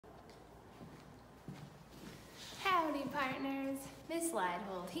partners, Miss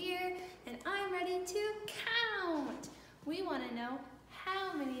Lidehold here, and I'm ready to count. We want to know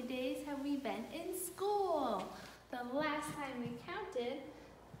how many days have we been in school. The last time we counted,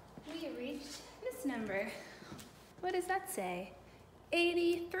 we reached this number. What does that say?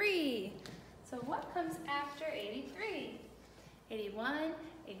 83. So what comes after 83? 81,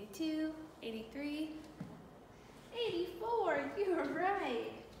 82, 83, 84. You're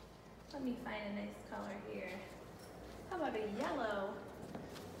right. Let me find a nice color here. How about a yellow?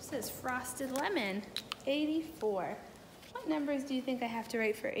 It says frosted lemon. 84. What numbers do you think I have to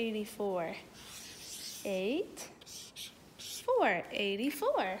write for 84? 8, 4.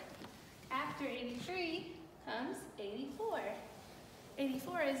 84. After 83 comes 84.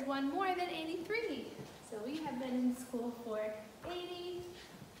 84 is one more than 83. So we have been in school for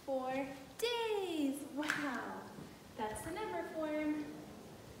 84 days. Wow. That's the number form.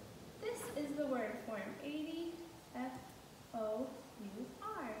 This is the word form. 80, F-O-U-R.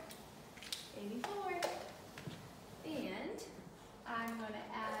 84. And I'm going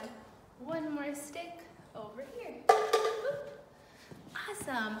to add one more stick over here.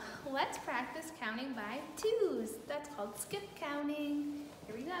 Awesome. Let's practice counting by twos. That's called skip counting.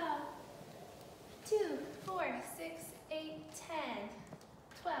 Here we go. 2, 4, 6, 8, 10,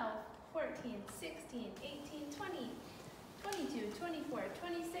 12, 14, 16, 18, 20, 22, 24,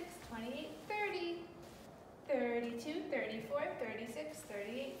 26, 28, 30, 32, 34, 36,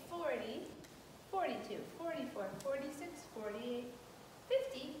 38, 40, 42, 44, 46, 48,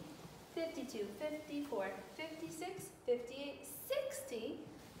 50, 52, 54, 56, 58, 60,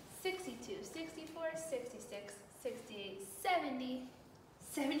 62, 64, 66, 68, 70,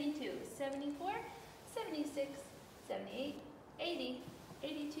 72, 74, 76, 78, 80,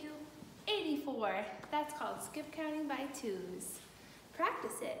 82, 84. That's called skip counting by twos.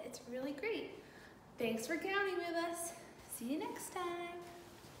 Practice it. It's really great. Thanks for counting with us. See you next time.